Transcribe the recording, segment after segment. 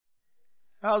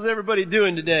How's everybody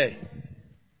doing today?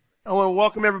 I want to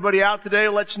welcome everybody out today.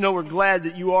 Let you know we're glad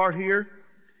that you are here.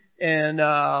 And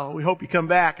we hope you come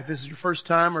back if this is your first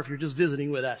time or if you're just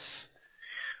visiting with us.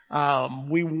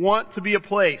 We want to be a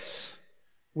place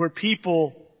where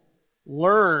people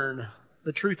learn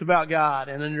the truth about God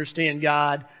and understand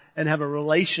God and have a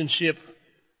relationship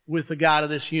with the God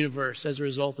of this universe as a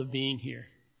result of being here.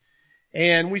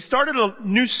 And we started a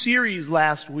new series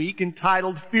last week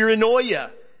entitled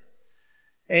Fearanoia.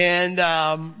 And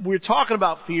we're talking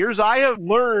about fears. I have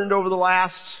learned over the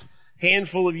last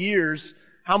handful of years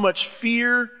how much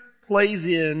fear plays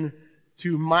in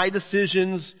to my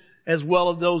decisions as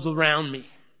well as those around me.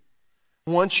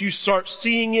 Once you start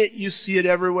seeing it, you see it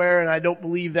everywhere, and I don't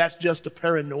believe that's just a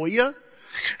paranoia.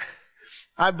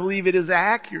 I believe it is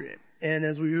accurate. And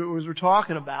as we were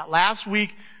talking about, last week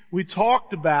we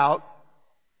talked about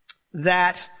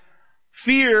that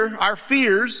fear, our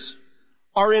fears,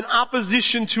 are in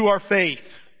opposition to our faith.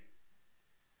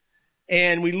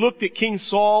 And we looked at King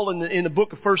Saul in the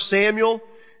book of 1 Samuel.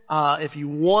 If you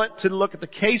want to look at the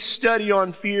case study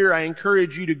on fear, I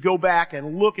encourage you to go back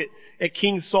and look at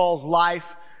King Saul's life.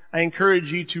 I encourage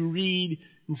you to read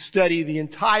and study the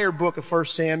entire book of 1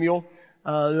 Samuel,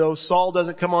 though Saul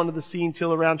doesn't come onto the scene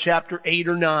till around chapter 8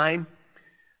 or 9.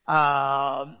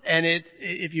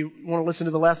 If you want to listen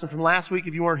to the lesson from last week,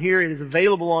 if you weren't here, it is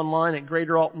available online at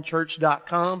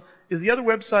greateraltonchurch.com. Is the other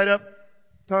website up,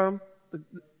 Tom?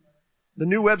 The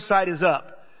new website is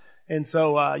up. And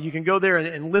so you can go there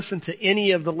and listen to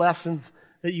any of the lessons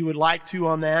that you would like to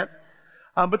on that.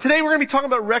 But today we're going to be talking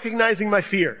about recognizing my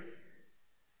fear.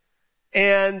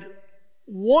 And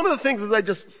one of the things that I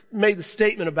just made the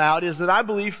statement about is that I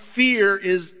believe fear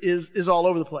is all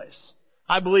over the place.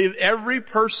 I believe every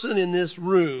person in this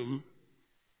room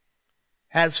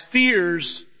has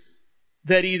fears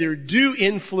that either do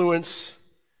influence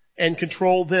and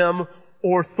control them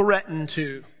or threaten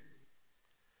to.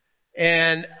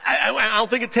 And I don't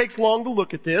think it takes long to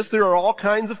look at this. There are all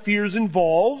kinds of fears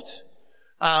involved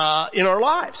in our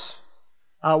lives.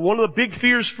 One of the big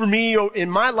fears for me in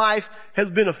my life has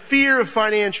been a fear of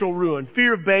financial ruin,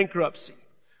 fear of bankruptcy.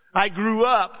 I grew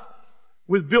up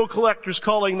with bill collectors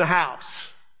calling the house.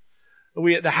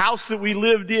 The house that we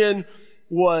lived in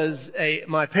was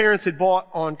my parents had bought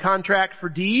on contract for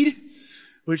deed,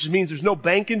 which means there's no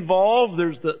bank involved.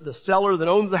 There's the seller that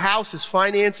owns the house is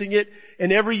financing it.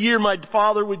 And every year my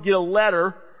father would get a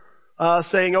letter,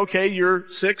 saying, okay, you're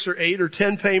 6 or 8 or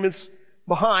 10 payments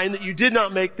behind that you did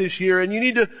not make this year, and you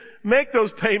need to make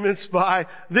those payments by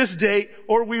this date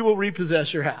or we will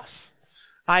repossess your house.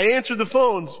 I answered the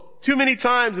phones too many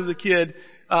times as a kid,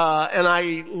 and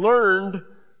I learned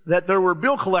that there were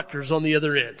bill collectors on the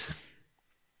other end.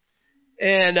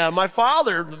 And my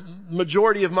father, the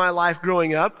majority of my life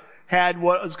growing up, had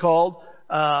what was called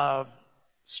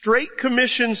straight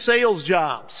commission sales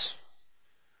jobs.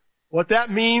 What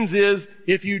that means is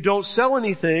if you don't sell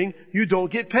anything, you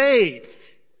don't get paid.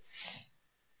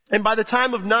 And by the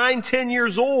time of 9, 10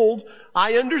 years old,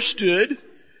 I understood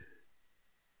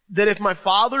that if my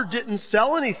father didn't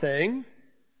sell anything,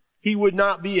 he would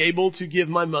not be able to give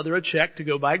my mother a check to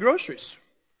go buy groceries.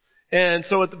 And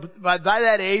so by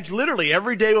that age, literally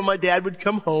every day when my dad would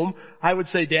come home, I would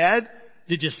say, Dad,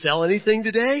 did you sell anything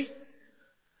today?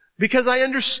 Because I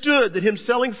understood that him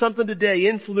selling something today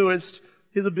influenced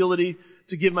his ability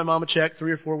to give my mom a check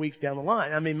 3 or 4 weeks down the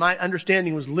line. I mean, my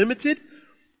understanding was limited,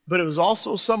 but it was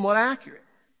also somewhat accurate.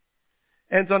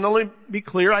 And so not only be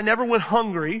clear, I never went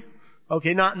hungry.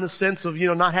 Okay, not in the sense of,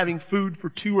 not having food for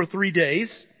 2 or 3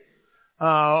 days.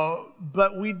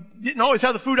 But we didn't always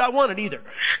have the food I wanted either,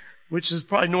 which is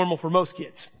probably normal for most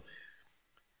kids.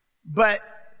 But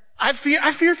I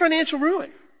fear financial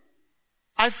ruin.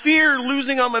 I fear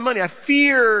losing all my money. I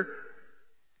fear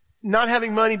not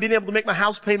having money, being able to make my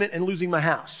house payment and losing my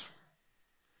house.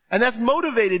 And that's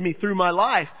motivated me through my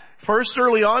life. First,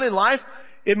 early on in life,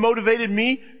 it motivated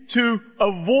me to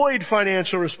avoid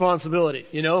financial responsibilities.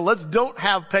 Let's don't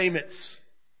have payments.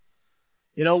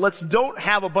 Let's don't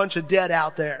have a bunch of debt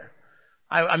out there.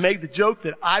 I made the joke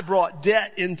that I brought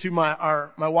debt into my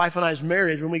wife and I's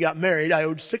marriage. When we got married, I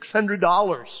owed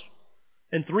 $600,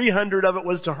 and $300 of it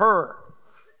was to her.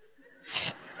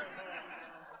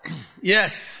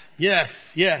 Yes.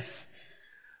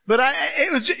 But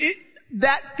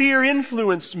that fear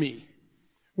influenced me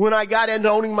when I got into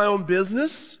owning my own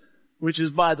business, which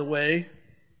is, by the way,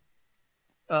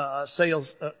 a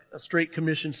straight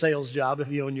commission sales job if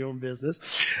you own your own business.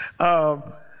 I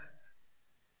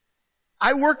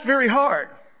worked very hard,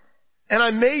 and I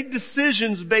made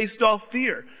decisions based off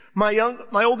fear. My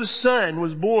oldest son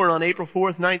was born on April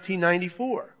 4th,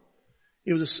 1994.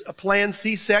 It was a planned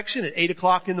C-section at 8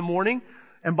 o'clock in the morning.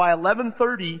 And by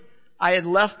 11:30, I had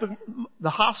left the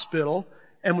hospital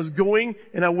and was going,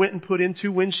 and I went and put in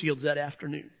 2 windshields that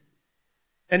afternoon.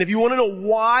 And if you want to know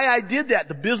why I did that,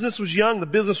 the business was young. The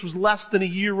business was less than a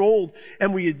year old.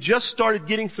 And we had just started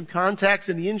getting some contacts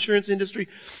in the insurance industry.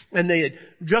 And they had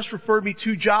just referred me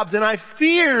 2 jobs. And I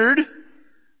feared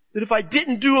that if I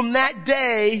didn't do them that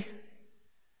day,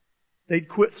 they'd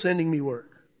quit sending me work.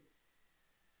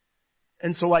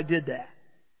 And so I did that.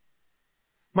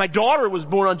 My daughter was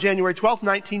born on January 12th,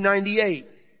 1998.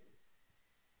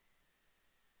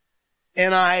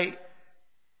 And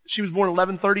she was born at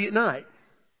 11:30 at night.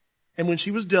 And when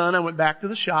she was done, I went back to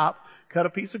the shop, cut a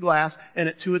piece of glass, and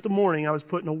at 2 in the morning, I was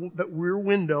putting a rear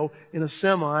window in a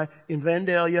semi in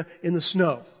Vandalia in the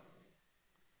snow.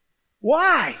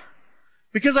 Why?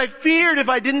 Because I feared if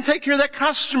I didn't take care of that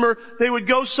customer, they would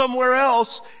go somewhere else,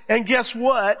 and guess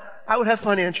what? I would have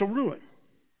financial ruin.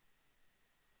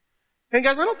 And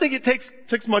guys, I don't think it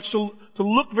takes much to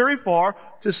look very far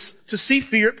to see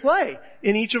fear at play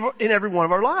in every one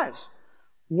of our lives.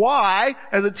 Why,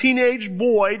 as a teenage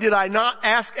boy, did I not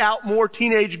ask out more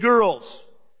teenage girls?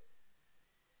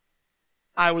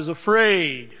 I was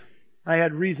afraid. I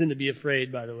had reason to be afraid,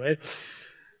 by the way.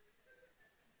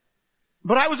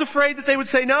 But I was afraid that they would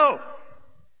say no.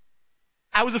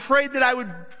 I was afraid that I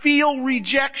would feel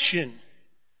rejection.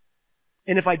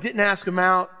 And if I didn't ask them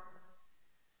out,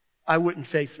 I wouldn't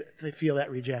feel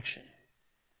that rejection.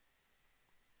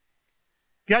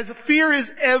 Guys, fear is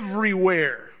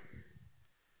everywhere.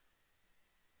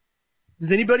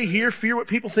 Does anybody here fear what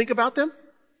people think about them?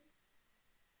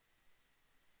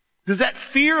 Does that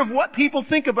fear of what people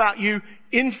think about you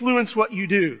influence what you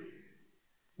do?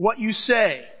 What you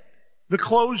say? The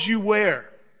clothes you wear?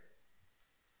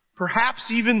 Perhaps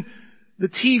even the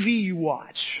TV you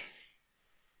watch?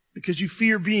 Because you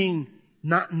fear being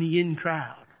not in the in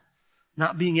crowd.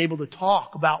 Not being able to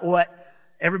talk about what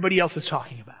everybody else is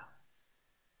talking about.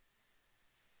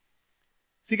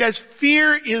 See guys,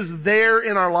 fear is there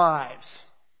in our lives.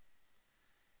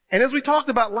 And as we talked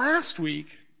about last week,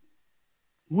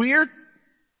 we're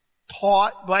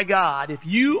taught by God, if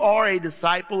you are a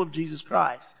disciple of Jesus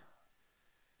Christ,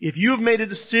 if you have made a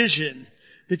decision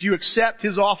that you accept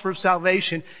His offer of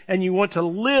salvation and you want to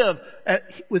live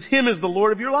with Him as the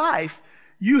Lord of your life,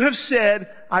 you have said,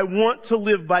 I want to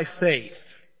live by faith.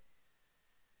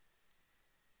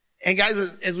 And guys,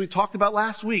 as we talked about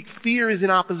last week, fear is in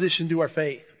opposition to our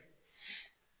faith.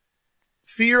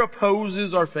 Fear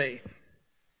opposes our faith.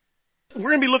 We're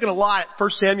going to be looking a lot at 1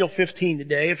 Samuel 15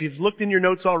 today. If you've looked in your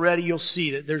notes already, you'll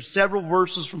see that there's several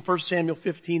verses from 1 Samuel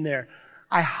 15 there.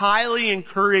 I highly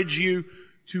encourage you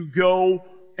to go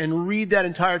and read that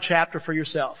entire chapter for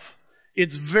yourself.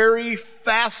 It's very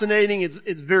fascinating.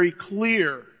 It's very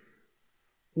clear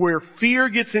where fear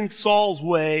gets in Saul's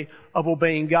way of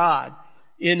obeying God.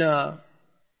 In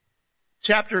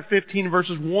chapter 15,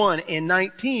 verses 1 and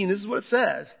 19, this is what it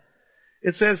says.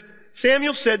 It says,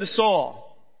 Samuel said to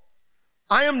Saul,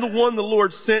 I am the one the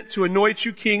Lord sent to anoint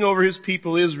you king over His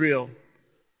people Israel.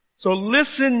 So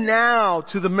listen now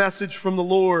to the message from the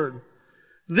Lord.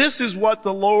 This is what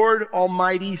the Lord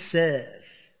Almighty says.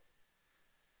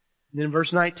 And then in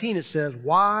verse 19 it says,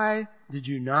 why did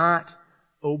you not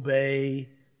obey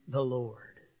the Lord?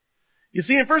 You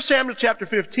see, in 1 Samuel chapter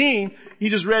 15, you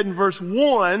just read in verse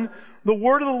 1, the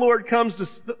word of the Lord comes to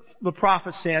the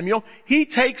prophet Samuel. He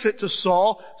takes it to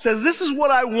Saul, says, this is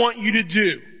what I want you to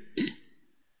do.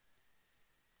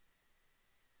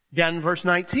 Down in verse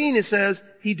 19 it says,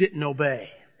 he didn't obey.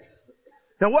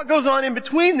 Now what goes on in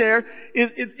between there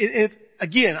is,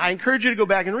 again, I encourage you to go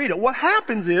back and read it. What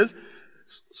happens is,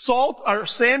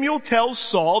 Samuel tells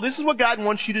Saul, this is what God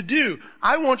wants you to do.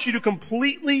 I want you to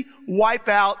completely wipe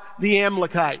out the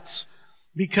Amalekites.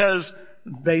 Because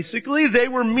basically they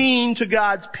were mean to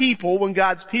God's people when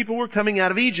God's people were coming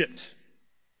out of Egypt.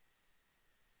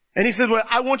 And he says, well,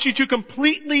 I want you to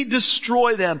completely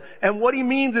destroy them. And what he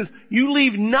means is, you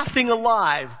leave nothing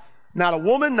alive. Not a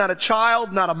woman, not a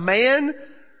child, not a man,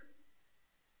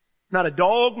 not a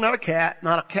dog, not a cat,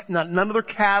 none of their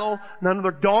cattle, none of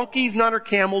their donkeys, none of their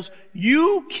camels.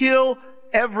 You kill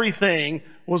everything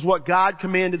was what God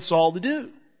commanded Saul to do.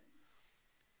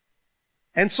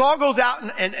 And Saul goes out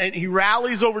and he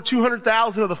rallies over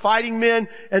 200,000 of the fighting men,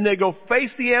 and they go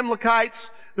face the Amalekites.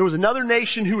 There was another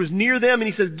nation who was near them, and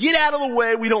he says, get out of the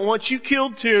way, we don't want you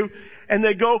killed too. And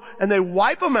they go and they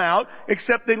wipe them out,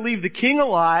 except they leave the king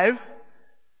alive.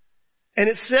 And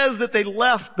it says that they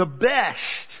left the best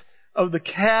of the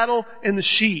cattle and the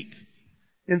sheep.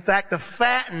 In fact, the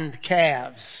fattened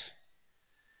calves.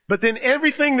 But then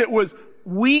everything that was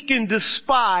weak and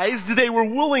despised, they were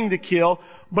willing to kill,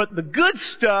 but the good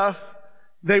stuff,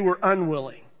 they were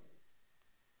unwilling.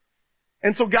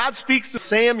 And so God speaks to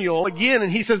Samuel again,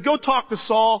 and he says, go talk to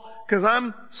Saul, because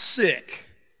I'm sick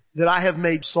that I have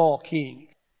made Saul king.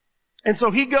 And so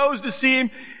he goes to see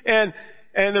him, and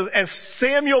as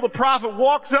Samuel the prophet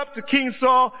walks up to King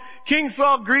Saul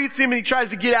greets him, and he tries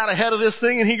to get out ahead of this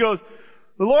thing, and he goes,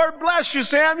 the Lord bless you,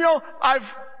 Samuel. I've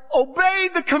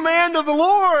obeyed the command of the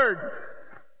Lord.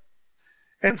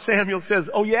 And Samuel says,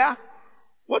 oh yeah?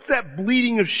 What's that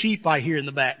bleating of sheep I hear in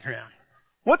the background?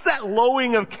 What's that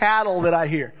lowing of cattle that I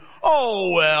hear?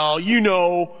 Oh, well,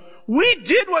 we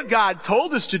did what God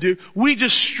told us to do. We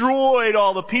destroyed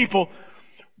all the people.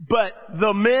 But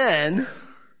the men,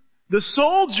 the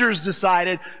soldiers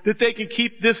decided that they could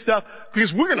keep this stuff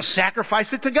because we're going to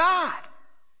sacrifice it to God.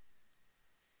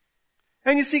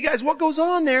 And you see, guys, what goes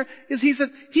on there is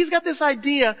he's got this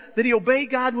idea that he obeyed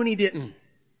God when he didn't.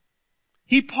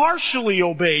 He partially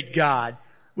obeyed God,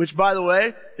 which, by the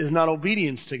way, is not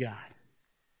obedience to God.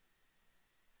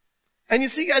 And you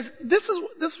see, guys, this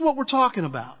is what we're talking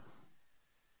about.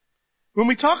 When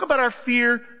we talk about our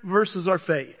fear versus our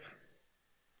faith,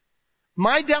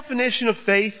 my definition of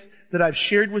faith that I've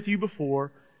shared with you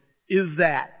before is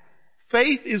that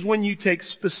faith is when you take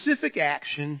specific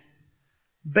action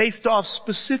based off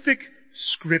specific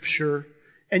scripture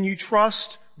and you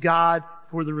trust God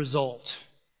for the result.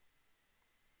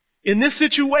 In this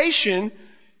situation,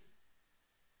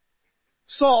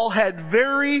 Saul had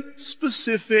very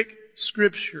specific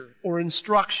scripture or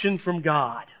instruction from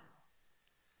God.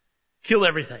 Kill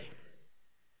everything.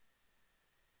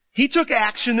 He took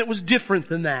action that was different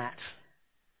than that.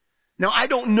 Now, I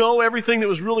don't know everything that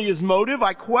was really his motive.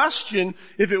 I question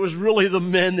if it was really the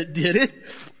men that did it,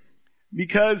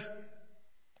 because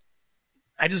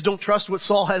I just don't trust what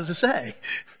Saul has to say,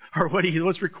 or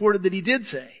what's recorded that he did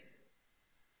say.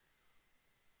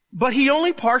 But he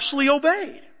only partially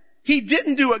obeyed. He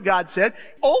didn't do what God said.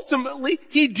 Ultimately,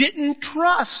 he didn't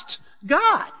trust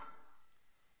God.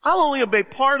 I'll only obey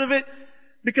part of it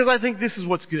because I think this is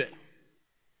what's good.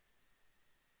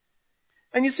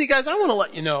 And you see, guys, I want to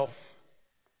let you know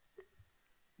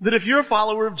that if you're a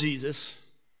follower of Jesus,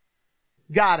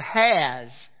 God has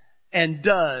and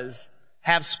does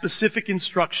have specific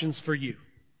instructions for you.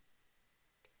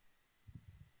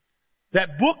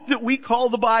 That book that we call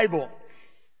the Bible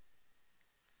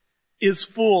is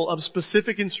full of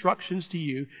specific instructions to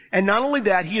you. And not only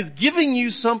that, He is giving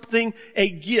you something, a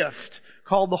gift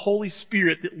called the Holy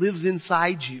Spirit that lives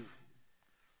inside you,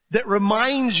 that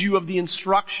reminds you of the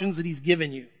instructions that He's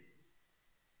given you.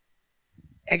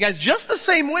 And guys, just the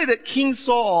same way that King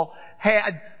Saul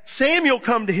had Samuel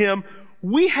come to him,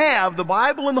 we have the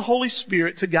Bible and the Holy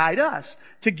Spirit to guide us,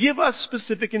 to give us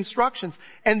specific instructions.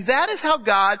 And that is how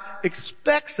God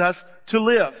expects us to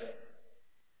live.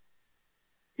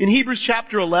 In Hebrews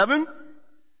chapter 11,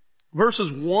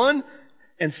 verses 1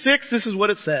 and 6, this is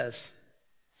what it says.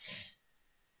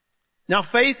 Now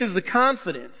faith is the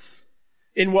confidence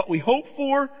in what we hope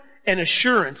for and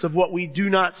assurance of what we do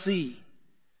not see.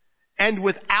 And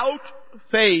without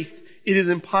faith, it is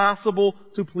impossible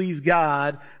to please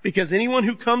God, because anyone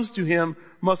who comes to Him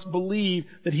must believe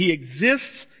that He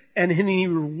exists and He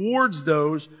rewards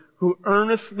those who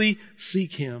earnestly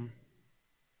seek Him.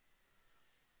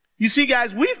 You see, guys,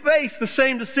 we face the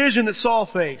same decision that Saul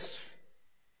faced.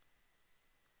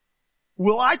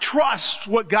 Will I trust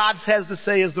what God has to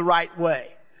say is the right way?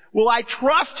 Will I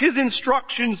trust His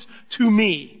instructions to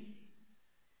me?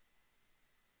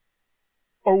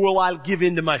 Or will I give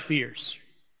in to my fears?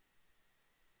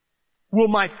 Will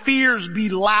my fears be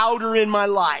louder in my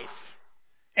life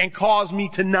and cause me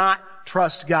to not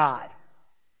trust God?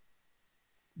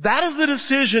 That is the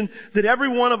decision that every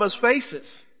one of us faces.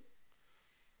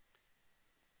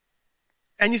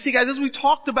 And you see, guys, as we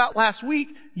talked about last week,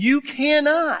 you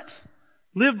cannot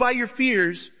live by your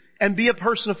fears and be a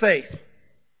person of faith. If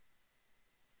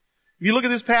you look at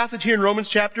this passage here in Romans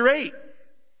chapter 8,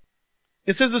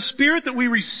 it says the Spirit that we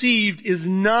received is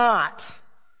not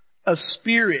a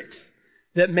spirit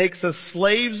that makes us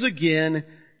slaves again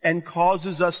and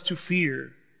causes us to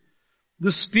fear.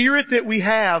 The Spirit that we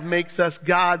have makes us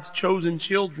God's chosen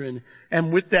children,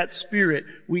 and with that Spirit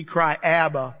we cry,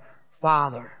 Abba,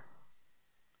 Father.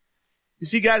 You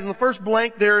see, guys, in the first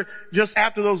blank there, just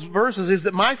after those verses, is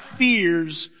that my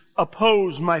fears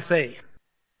oppose my faith.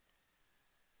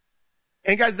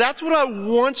 And guys, that's what I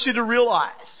want you to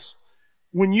realize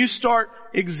when you start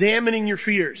examining your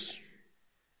fears.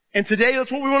 And today,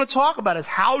 that's what we want to talk about, is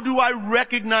how do I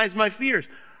recognize my fears?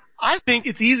 I think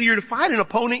it's easier to find an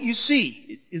opponent you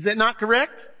see. Is that not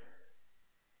correct?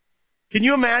 Can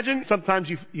you imagine? Sometimes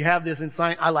you have this in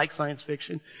science. I like science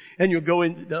fiction. And you'll go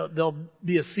in, there'll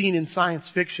be a scene in science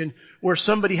fiction where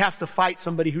somebody has to fight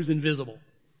somebody who's invisible.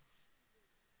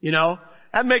 You know?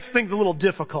 That makes things a little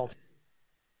difficult.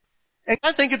 And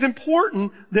I think it's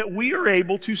important that we are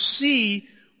able to see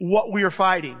what we are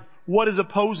fighting, what is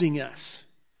opposing us.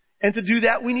 And to do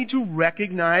that, we need to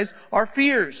recognize our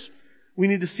fears. We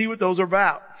need to see what those are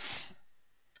about.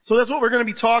 So that's what we're going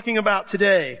to be talking about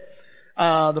today.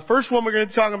 The first one we're going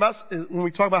to talk about, when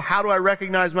we talk about how do I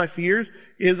recognize my fears,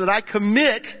 is that I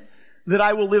commit that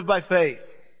I will live by faith.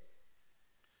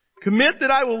 Commit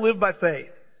that I will live by faith.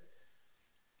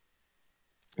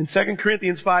 In 2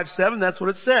 Corinthians 5:7, that's what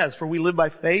it says. For we live by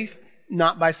faith,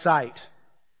 not by sight.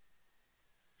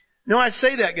 Now I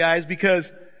say that, guys, because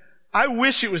I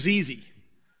wish it was easy.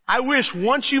 I wish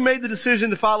once you made the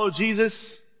decision to follow Jesus,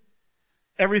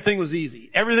 everything was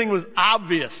easy. Everything was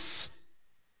obvious.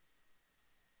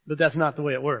 But that's not the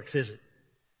way it works, is it?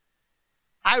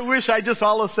 I wish I just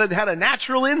all of a sudden had a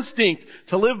natural instinct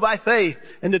to live by faith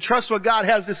and to trust what God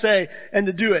has to say and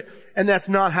to do it. And that's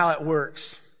not how it works.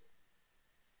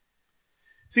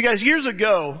 See, guys, years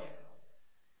ago,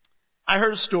 I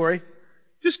heard a story.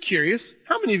 Just curious.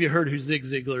 How many of you heard who Zig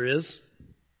Ziglar is?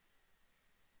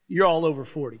 You're all over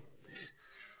 40.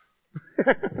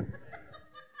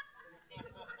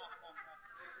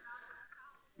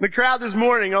 The crowd this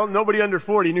morning, nobody under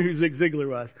 40 knew who Zig Ziglar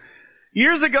was.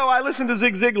 Years ago, I listened to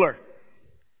Zig Ziglar.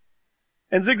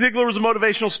 And Zig Ziglar was a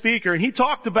motivational speaker, and he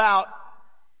talked about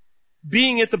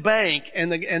being at the bank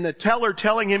and the teller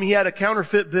telling him he had a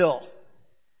counterfeit bill.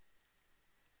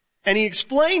 And he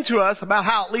explained to us about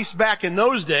how, at least back in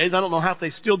those days, I don't know how if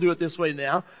they still do it this way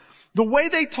now, the way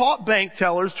they taught bank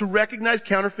tellers to recognize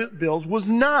counterfeit bills was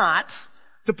not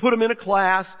to put them in a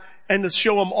class and to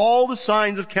show them all the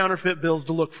signs of counterfeit bills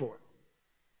to look for.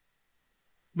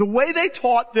 The way they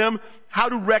taught them how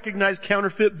to recognize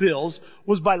counterfeit bills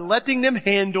was by letting them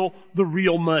handle the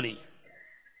real money.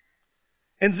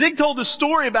 And Zig told a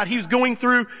story about he was going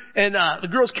through and the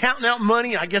girl's counting out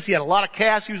money. I guess he had a lot of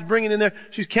cash he was bringing in there.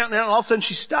 She's counting out and all of a sudden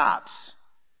she stops.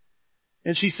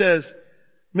 And she says,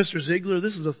 Mr. Ziegler,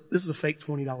 this is a fake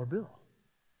 $20 bill.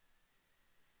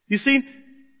 You see,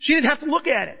 she didn't have to look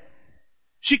at it.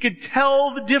 She could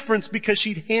tell the difference because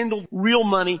she'd handled real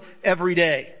money every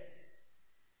day.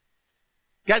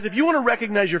 Guys, if you want to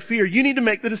recognize your fear, you need to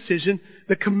make the decision,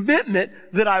 the commitment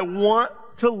that I want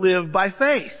to live by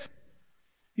faith.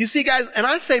 You see, guys, and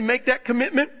I say make that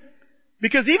commitment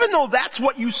because even though that's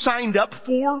what you signed up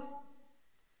for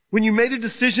when you made a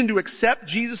decision to accept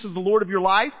Jesus as the Lord of your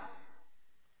life,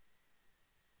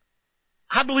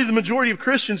 I believe the majority of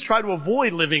Christians try to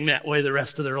avoid living that way the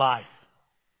rest of their life.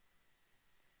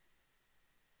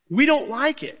 We don't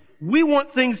like it. We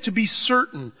want things to be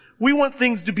certain. We want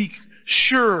things to be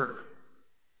sure.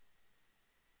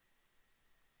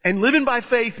 And living by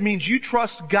faith means you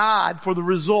trust God for the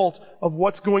result of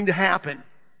what's going to happen.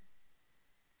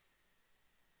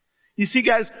 You see,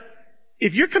 guys,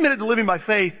 if you're committed to living by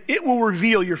faith, it will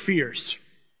reveal your fears.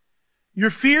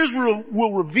 Your fears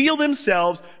will reveal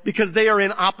themselves because they are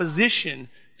in opposition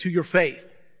to your faith.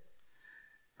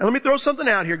 And let me throw something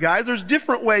out here, guys. There's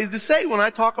different ways to say when I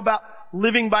talk about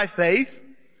living by faith.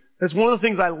 That's one of the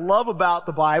things I love about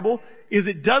the Bible is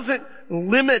it doesn't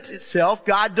limit itself.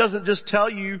 God doesn't just tell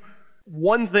you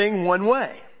one thing one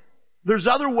way. There's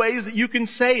other ways that you can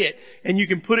say it and you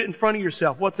can put it in front of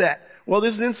yourself. What's that? Well,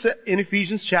 this is in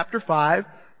Ephesians chapter 5,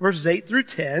 verses 8 through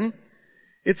 10.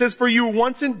 It says, for you were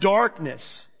once in darkness,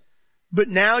 but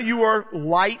now you are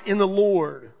light in the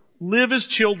Lord. Live as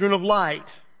children of light.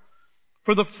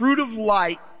 For the fruit of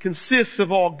light consists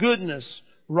of all goodness,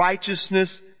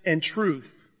 righteousness, and truth.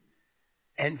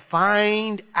 And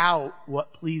find out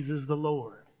what pleases the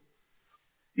Lord.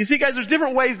 You see, guys, there's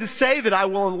different ways to say that I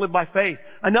will live by faith.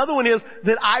 Another one is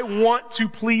that I want to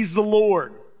please the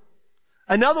Lord.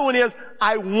 Another one is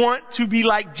I want to be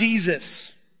like Jesus.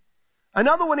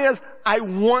 Another one is I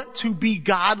want to be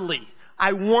godly.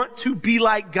 I want to be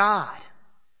like God.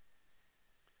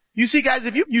 You see, guys,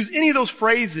 if you use any of those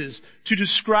phrases to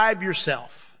describe yourself,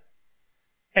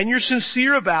 and you're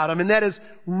sincere about them, and that is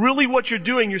really what you're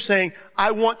doing, you're saying,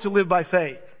 I want to live by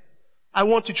faith. I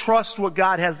want to trust what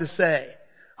God has to say.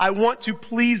 I want to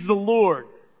please the Lord.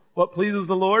 What pleases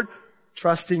the Lord?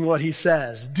 Trusting what He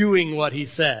says, doing what He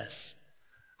says.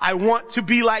 I want to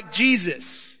be like Jesus.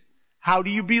 How do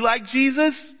you be like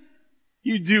Jesus?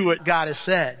 You do what God has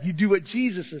said. You do what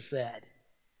Jesus has said.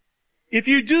 If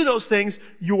you do those things,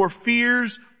 your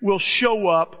fears will show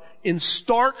up in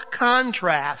stark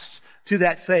contrast to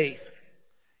that faith.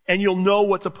 And you'll know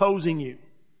what's opposing you.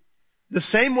 The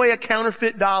same way a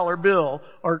counterfeit dollar bill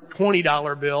or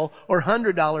 $20 bill or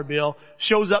 $100 bill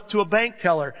shows up to a bank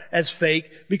teller as fake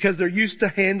because they're used to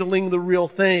handling the real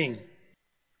thing.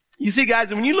 You see, guys,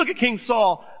 when you look at King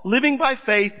Saul, living by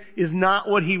faith is not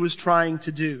what he was trying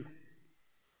to do.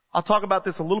 I'll talk about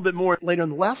this a little bit more later in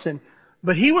the lesson,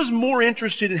 but he was more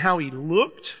interested in how he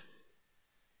looked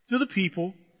to the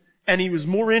people, and he was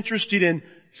more interested in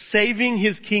saving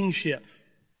his kingship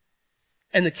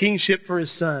and the kingship for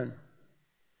his son.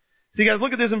 So you guys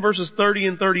look at this in verses 30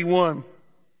 and 31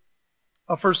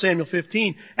 of 1 Samuel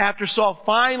 15. After Saul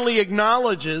finally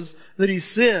acknowledges that he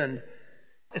sinned,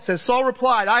 it says, Saul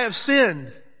replied, I have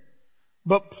sinned,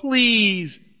 but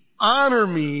please honor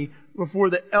me before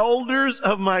the elders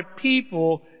of my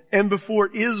people and before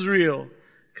Israel.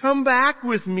 Come back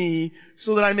with me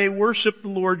so that I may worship the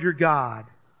Lord your God.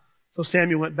 So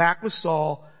Samuel went back with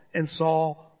Saul, and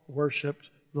Saul worshiped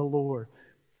the Lord.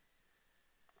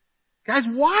 Guys,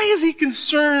 why is he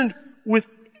concerned with...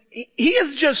 He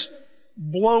has just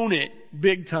blown it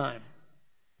big time.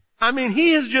 I mean,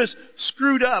 he has just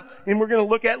screwed up, and we're going to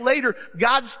look at later.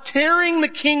 God's tearing the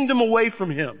kingdom away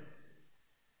from him.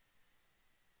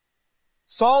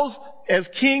 Saul's, as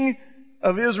king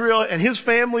of Israel, and his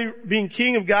family being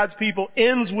king of God's people,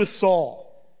 ends with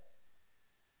Saul.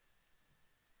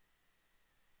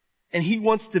 And he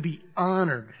wants to be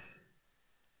honored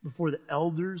before the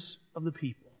elders of the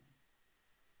people.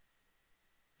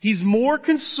 He's more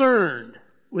concerned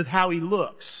with how he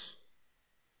looks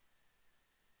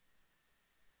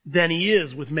than he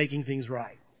is with making things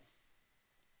right.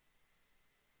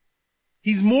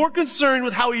 He's more concerned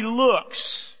with how he looks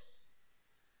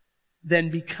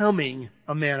than becoming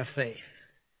a man of faith.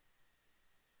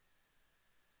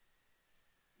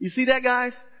 You see that,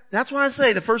 guys? That's why I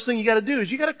say the first thing you got to do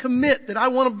is you got to commit that I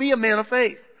want to be a man of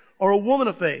faith or a woman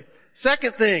of faith.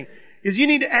 Second thing is you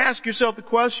need to ask yourself the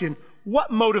question, what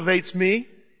motivates me?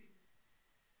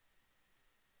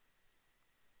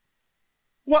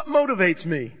 What motivates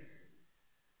me?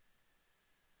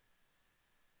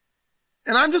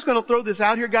 And I'm just going to throw this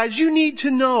out here, guys. You need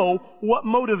to know what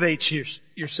motivates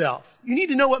yourself. You need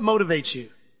to know what motivates you.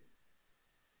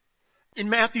 In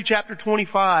Matthew chapter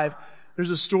 25, there's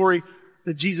a story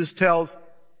that Jesus tells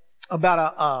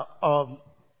about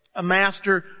a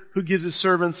master who gives his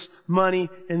servants money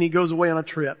and he goes away on a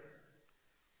trip.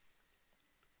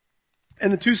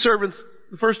 And the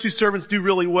first two servants do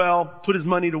really well, put his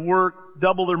money to work,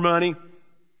 double their money.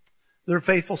 They're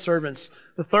faithful servants.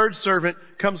 The third servant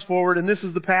comes forward, and this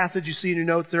is the passage you see in your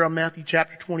notes there on Matthew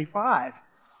chapter 25.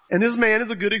 And this man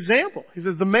is a good example. He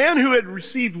says, the man who had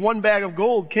received one bag of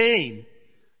gold came.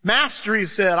 Master, he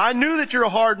said, I knew that you're a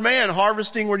hard man,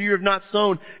 harvesting where you have not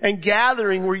sown and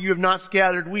gathering where you have not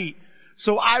scattered wheat.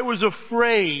 So I was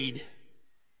afraid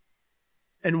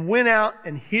and went out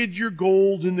and hid your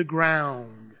gold in the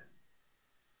ground.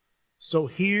 So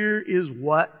here is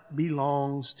what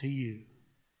belongs to you.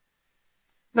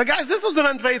 Now guys, this was an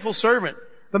unfaithful servant.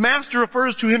 The master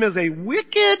refers to him as a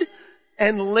wicked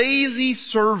and lazy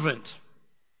servant.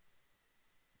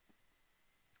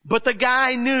 But the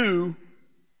guy knew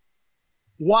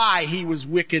why he was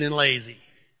wicked and lazy.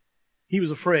 He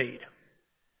was afraid.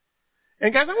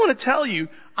 And guys, I want to tell you,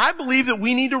 I believe that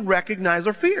we need to recognize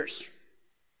our fears.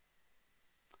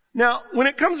 Now, when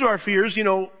it comes to our fears,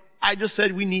 I just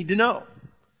said we need to know.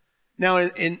 Now,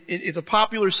 it's a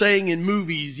popular saying in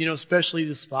movies, especially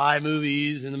the spy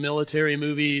movies and the military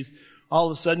movies. All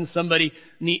of a sudden somebody,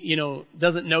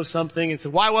 doesn't know something and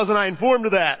says, why wasn't I informed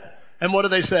of that? And what do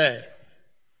they say?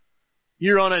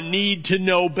 You're on a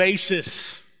need-to-know basis.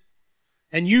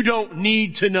 And you don't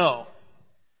need to know.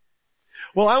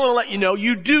 Well, I want to let you know,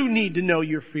 you do need to know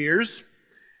your fears.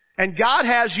 And God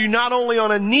has you not only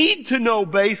on a need-to-know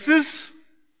basis,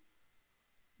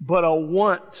 but a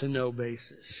want-to-know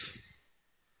basis.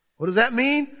 What does that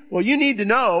mean? Well, you need to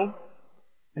know,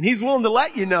 and He's willing to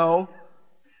let you know,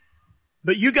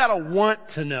 but you got to want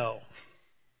to know.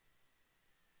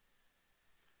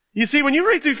 You see, when you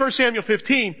read through 1 Samuel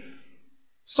 15,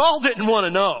 Saul didn't want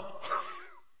to know.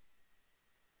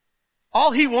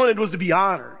 All he wanted was to be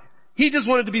honored. He just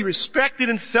wanted to be respected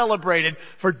and celebrated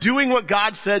for doing what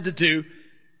God said to do.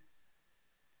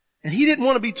 And he didn't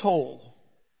want to be told.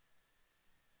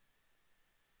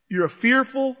 You're a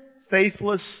fearful,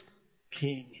 faithless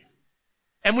king.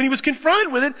 And when he was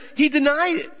confronted with it, he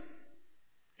denied it.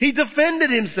 He defended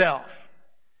himself.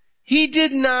 He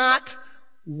did not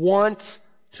want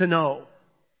to know.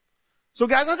 So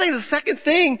guys, I think the second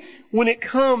thing when it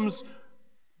comes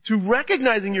to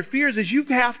recognizing your fears is you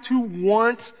have to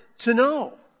want to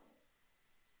know.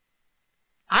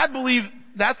 I believe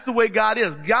that's the way God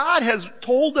is. God has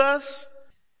told us,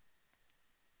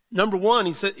 number one,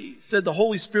 He said the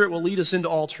Holy Spirit will lead us into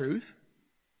all truth.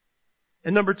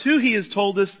 And number two, He has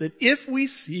told us that if we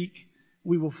seek,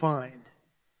 we will find.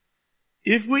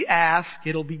 If we ask,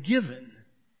 it'll be given.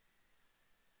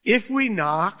 If we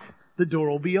knock, the door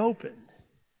will be opened.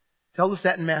 Tells us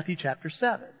that in Matthew chapter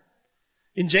 7.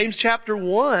 In James chapter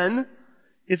 1,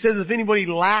 it says if anybody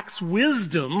lacks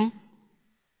wisdom,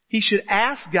 he should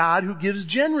ask God who gives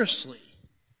generously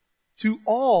to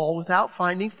all without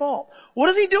finding fault. What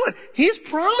is He doing? He's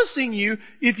promising you,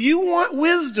 if you want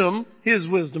wisdom, His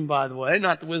wisdom, by the way,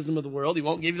 not the wisdom of the world. He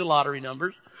won't give you the lottery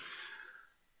numbers.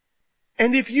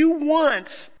 And if you want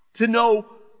to know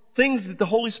things that the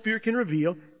Holy Spirit can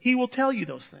reveal, He will tell you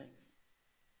those things.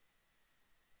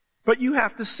 But you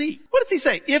have to seek. What does He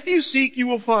say? If you seek, you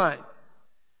will find.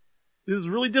 This is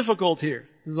really difficult here.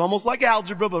 This is almost like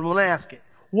algebra, but I'm going to ask it.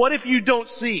 What if you don't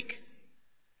seek?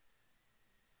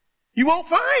 You won't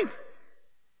find.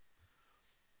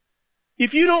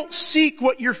 If you don't seek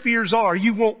what your fears are,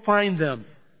 you won't find them.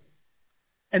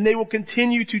 And they will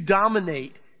continue to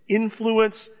dominate,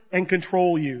 influence, and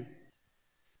control you.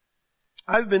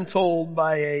 I've been told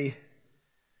by a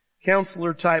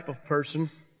counselor type of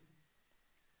person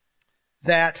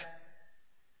that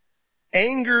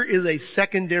anger is a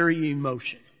secondary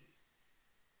emotion.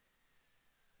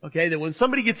 Okay, that when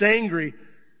somebody gets angry,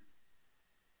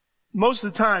 most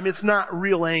of the time it's not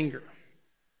real anger.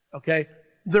 Okay,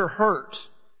 they're hurt,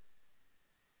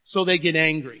 so they get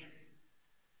angry.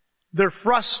 They're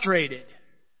frustrated,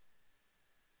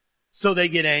 so they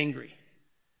get angry.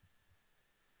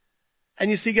 And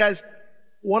you see, guys,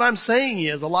 what I'm saying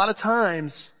is a lot of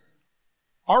times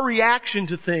our reaction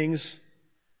to things,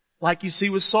 like you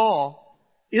see with Saul,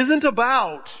 isn't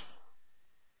about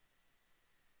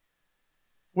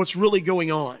what's really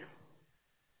going on.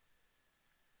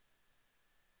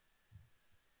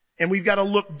 And we've got to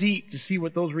look deep to see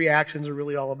what those reactions are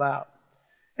really all about.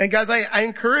 And guys, I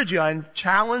encourage you, I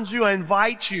challenge you, I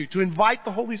invite you to invite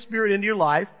the Holy Spirit into your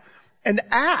life and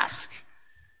ask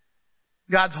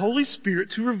God's Holy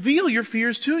Spirit to reveal your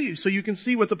fears to you so you can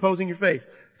see what's opposing your faith.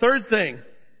 Third thing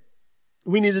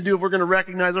we need to do if we're going to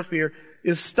recognize our fear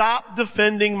is stop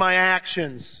defending my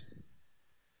actions.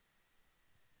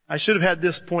 I should have had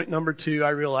this point number 2. I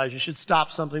realize you should stop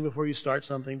something before you start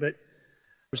something, but it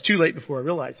was too late before I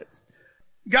realized it.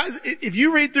 Guys, if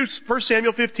you read through 1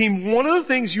 Samuel 15, one of the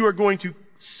things you are going to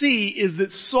see is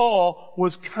that Saul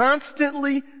was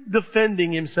constantly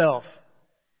defending himself.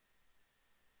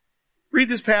 Read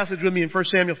this passage with me in 1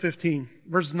 Samuel 15,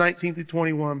 verses 19 through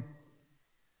 21.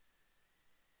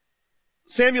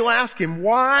 Samuel asked him,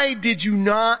 "Why did you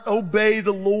not obey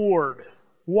the Lord?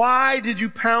 Why did you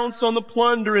pounce on the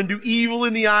plunder and do evil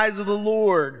in the eyes of the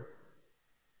Lord?"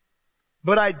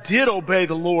 "But I did obey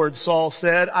the Lord," Saul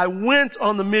said. "I went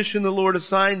on the mission the Lord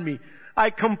assigned me.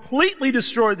 I completely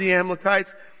destroyed the Amalekites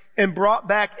and brought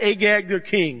back Agag their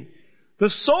king. The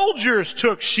soldiers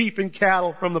took sheep and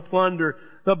cattle from the plunder,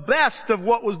 the best of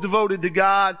what was devoted to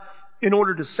God, in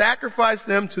order to sacrifice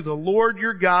them to the Lord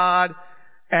your God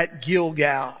at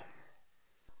Gilgal."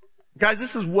 Guys,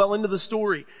 this is well into the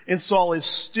story, and Saul is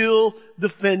still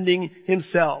defending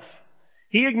himself.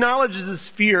 He acknowledges his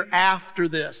fear after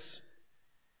this.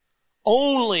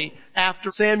 Only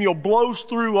after Samuel blows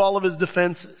through all of his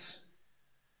defenses.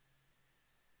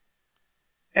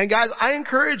 And guys, I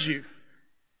encourage you,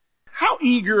 how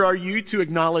eager are you to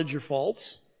acknowledge your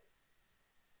faults?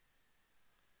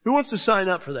 Who wants to sign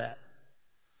up for that?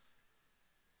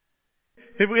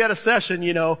 If we had a session,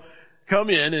 come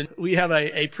in and we have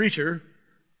a preacher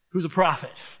who's a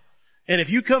prophet. And if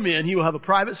you come in, he will have a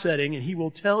private setting and he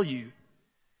will tell you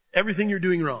everything you're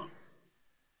doing wrong.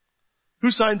 Who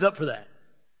signs up for that?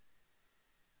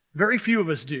 Very few of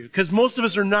us do, because most of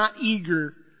us are not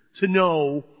eager to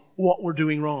know what we're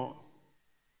doing wrong.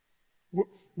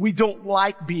 We don't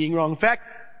like being wrong. In fact,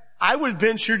 I would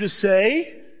venture to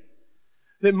say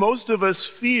that most of us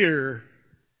fear,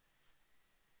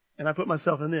 and I put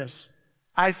myself in this,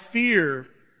 I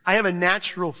have a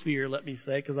natural fear, let me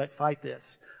say, because I fight this.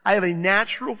 I have a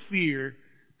natural fear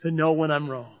to know when I'm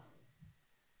wrong.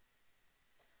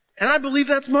 And I believe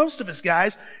that's most of us,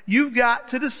 guys. You've got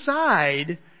to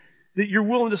decide that you're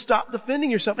willing to stop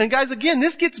defending yourself. And guys, again,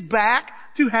 this gets back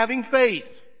to having faith.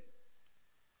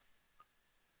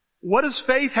 What does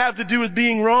faith have to do with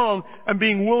being wrong and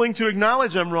being willing to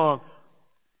acknowledge I'm wrong?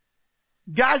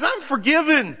 Guys, I'm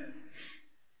forgiven.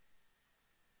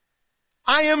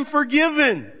 I am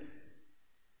forgiven.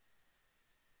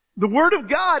 The Word of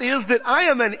God is that I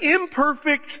am an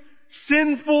imperfect,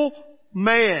 sinful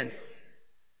man.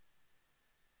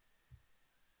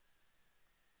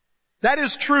 That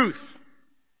is truth.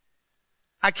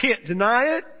 I can't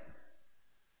deny it.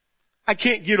 I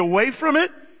can't get away from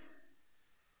it.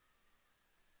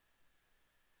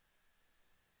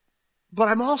 But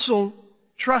I'm also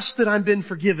trust that I've been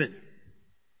forgiven.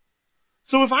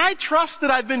 So if I trust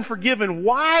that I've been forgiven,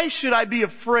 why should I be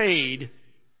afraid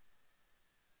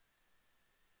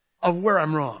of where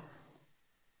I'm wrong?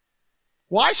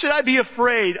 Why should I be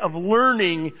afraid of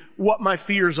learning what my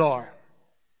fears are?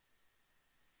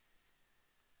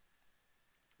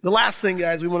 The last thing,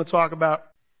 guys, we want to talk about,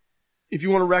 if you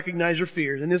want to recognize your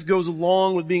fears, and this goes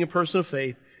along with being a person of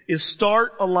faith, is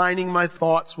start aligning my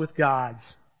thoughts with God's.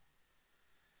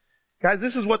 Guys,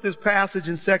 this is what this passage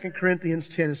in 2 Corinthians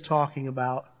 10 is talking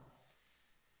about.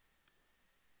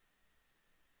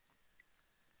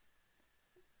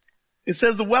 It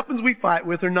says the weapons we fight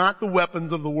with are not the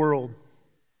weapons of the world.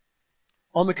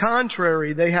 On the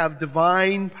contrary, they have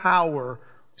divine power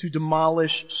to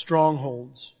demolish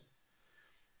strongholds.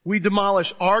 We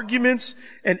demolish arguments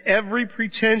and every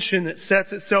pretension that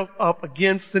sets itself up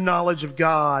against the knowledge of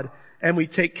God, and we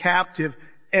take captive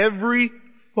every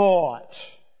thought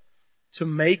to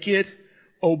make it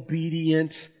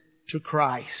obedient to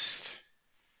Christ.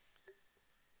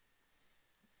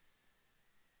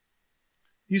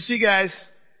 You see, guys,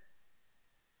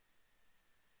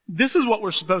 this is what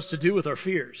we're supposed to do with our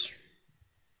fears.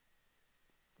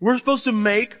 We're supposed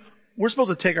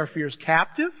to take our fears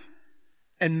captive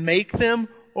and make them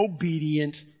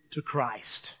obedient to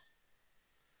Christ.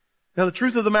 Now, the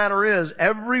truth of the matter is,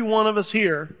 every one of us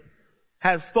here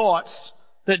has thoughts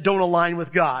that don't align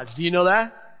with God's. Do you know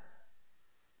that?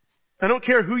 I don't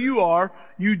care who you are,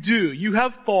 you do. You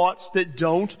have thoughts that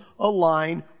don't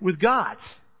align with God's.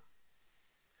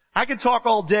 I could talk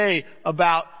all day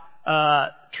about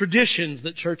traditions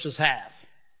that churches have.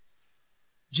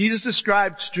 Jesus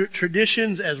described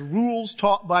traditions as rules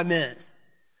taught by men.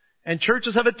 And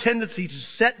churches have a tendency to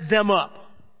set them up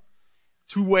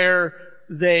to where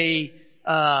they're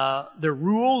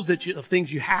rules of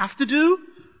things you have to do,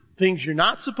 things you're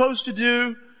not supposed to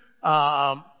do, and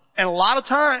not a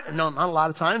lot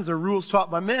of times, they're rules taught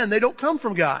by men. They don't come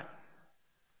from God.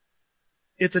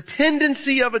 It's a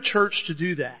tendency of a church to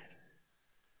do that.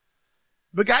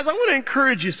 But guys, I want to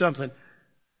encourage you something.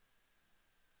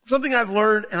 Something I've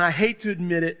learned, and I hate to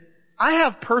admit it, I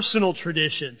have personal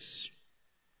traditions.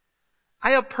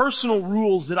 I have personal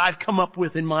rules that I've come up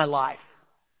with in my life.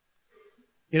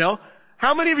 You know?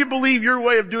 How many of you believe your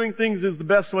way of doing things is the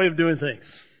best way of doing things?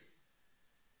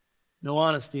 No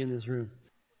honesty in this room.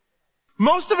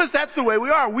 Most of us, that's the way we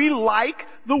are. We like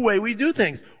the way we do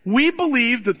things. We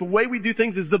believe that the way we do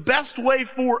things is the best way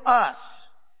for us.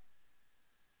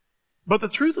 But the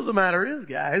truth of the matter is,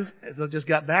 guys, as I just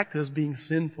got back to us being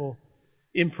sinful,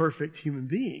 imperfect human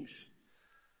beings,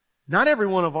 not every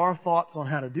one of our thoughts on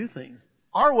how to do things,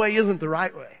 our way isn't the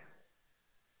right way.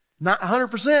 Not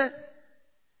 100%.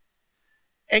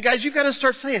 And guys, you've got to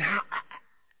start saying,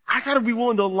 I got to be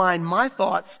willing to align my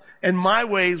thoughts and my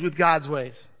ways with God's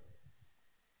ways.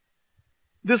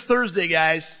 This Thursday,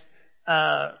 guys,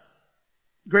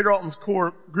 Greater Alton's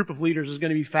core group of leaders is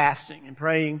going to be fasting and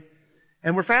praying.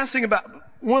 And we're fasting about,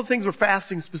 one of the things we're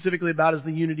fasting specifically about is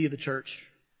the unity of the church.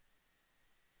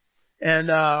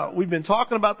 And we've been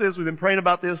talking about this, we've been praying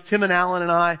about this. Tim and Alan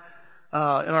and I, in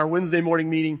our Wednesday morning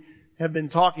meeting, have been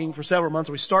talking for several months.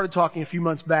 We started talking a few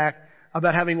months back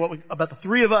about about the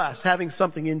three of us having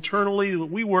something internally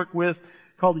that we work with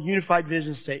called the Unified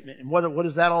Vision Statement. And what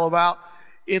is that all about?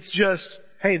 It's just,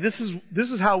 hey, this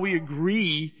is how we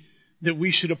agree that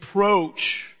we should approach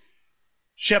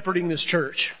shepherding this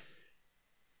church,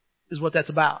 is what that's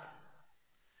about.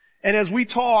 And as we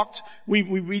talked, we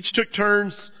each took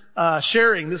turns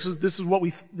sharing. This is what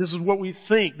we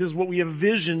think. This is what we have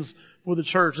visions for the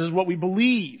church. This is what we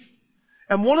believe.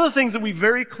 And one of the things that we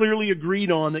very clearly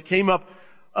agreed on that came up,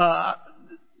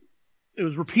 it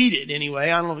was repeated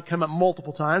anyway. I don't know if it came up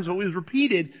multiple times, but it was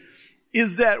repeated,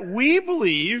 is that we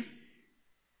believe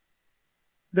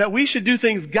that we should do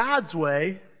things God's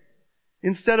way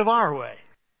instead of our way.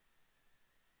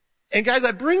 And guys,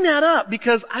 I bring that up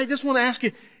because I just want to ask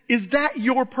you, is that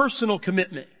your personal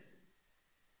commitment?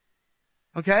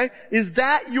 Okay? Is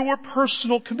that your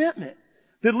personal commitment?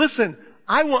 That listen,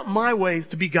 I want my ways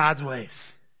to be God's ways.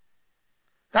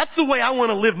 That's the way I want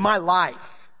to live my life,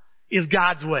 is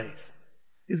God's ways.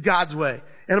 Is God's way.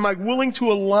 And am I willing to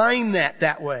align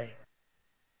that way?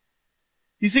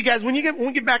 You see, guys, when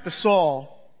we get back to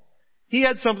Saul, he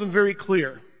had something very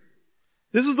clear.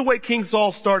 This is the way King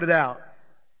Saul started out.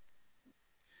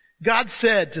 God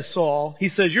said to Saul, He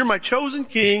says, "You're my chosen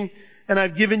king, and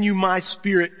I've given you my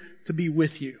spirit to be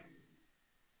with you."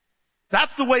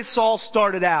 That's the way Saul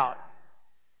started out.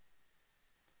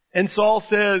 And Saul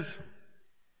says,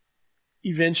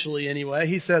 eventually anyway,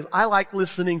 he says, I like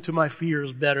listening to my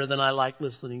fears better than I like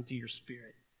listening to your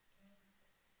spirit.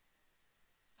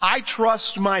 I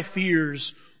trust my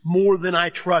fears more than I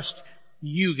trust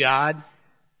you, God.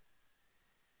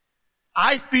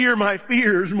 I fear my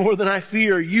fears more than I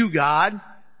fear you, God.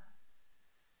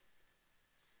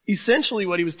 Essentially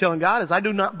what he was telling God is, I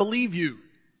do not believe you.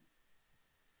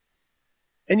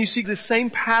 And you see, the same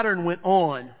pattern went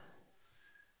on.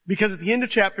 Because at the end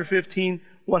of chapter 15,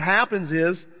 what happens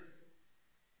is,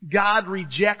 God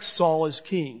rejects Saul as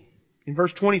king. In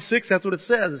verse 26, that's what it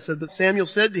says. It said that Samuel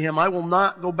said to him, I will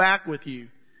not go back with you.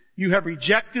 You have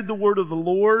rejected the word of the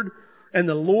Lord, and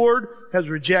the Lord has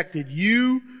rejected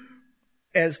you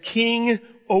as king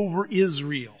over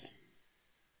Israel.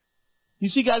 You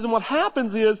see, guys, and what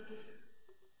happens is,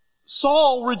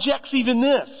 Saul rejects even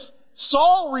this.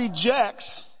 Saul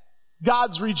rejects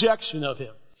God's rejection of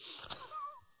him.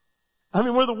 I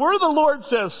mean, where the word of the Lord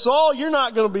says, Saul, you're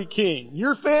not going to be king.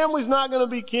 Your family's not going to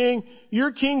be king.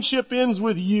 Your kingship ends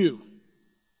with you.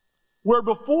 Where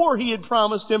before he had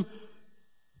promised him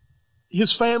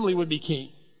his family would be king.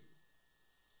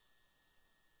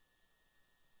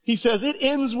 He says, it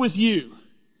ends with you.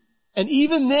 And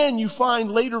even then you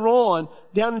find later on,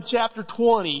 down in chapter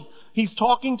 20, he's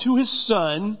talking to his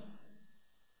son.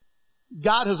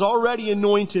 God has already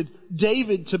anointed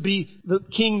David to be the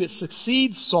king that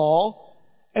succeeds Saul.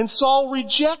 And Saul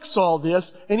rejects all this,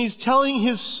 and he's telling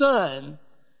his son,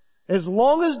 as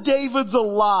long as David's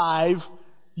alive,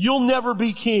 you'll never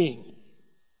be king.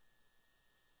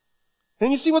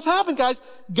 And you see what's happened, guys?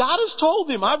 God has told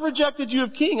him, I've rejected you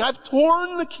as king. I've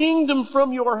torn the kingdom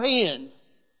from your hand.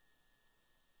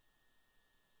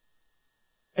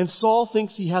 And Saul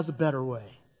thinks he has a better way.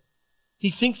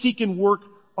 He thinks he can work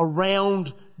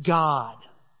around God.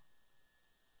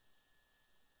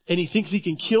 And he thinks he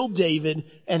can kill David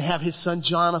and have his son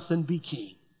Jonathan be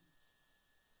king.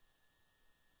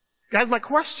 Guys, my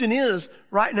question is,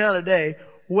 right now today,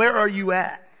 where are you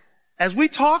at? As we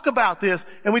talk about this,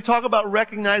 and we talk about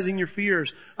recognizing your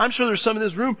fears, I'm sure there's some in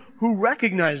this room who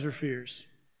recognize their fears.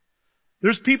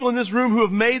 There's people in this room who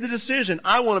have made the decision,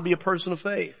 I want to be a person of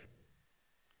faith.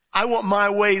 I want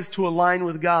my ways to align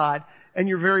with God, and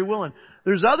you're very willing.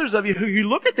 There's others of you who you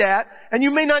look at that, and you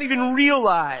may not even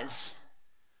realize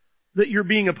that you're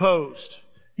being opposed.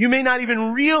 You may not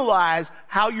even realize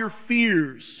how your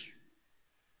fears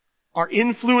are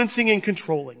influencing and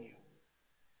controlling you.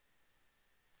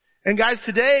 And guys,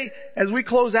 today, as we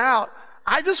close out,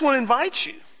 I just want to invite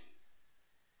you,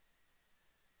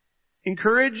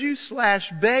 encourage you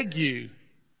 / beg you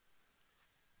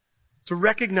to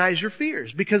recognize your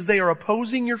fears, because they are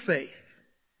opposing your faith.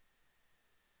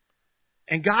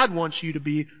 And God wants you to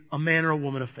be a man or a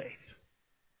woman of faith.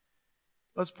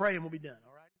 Let's pray and we'll be done.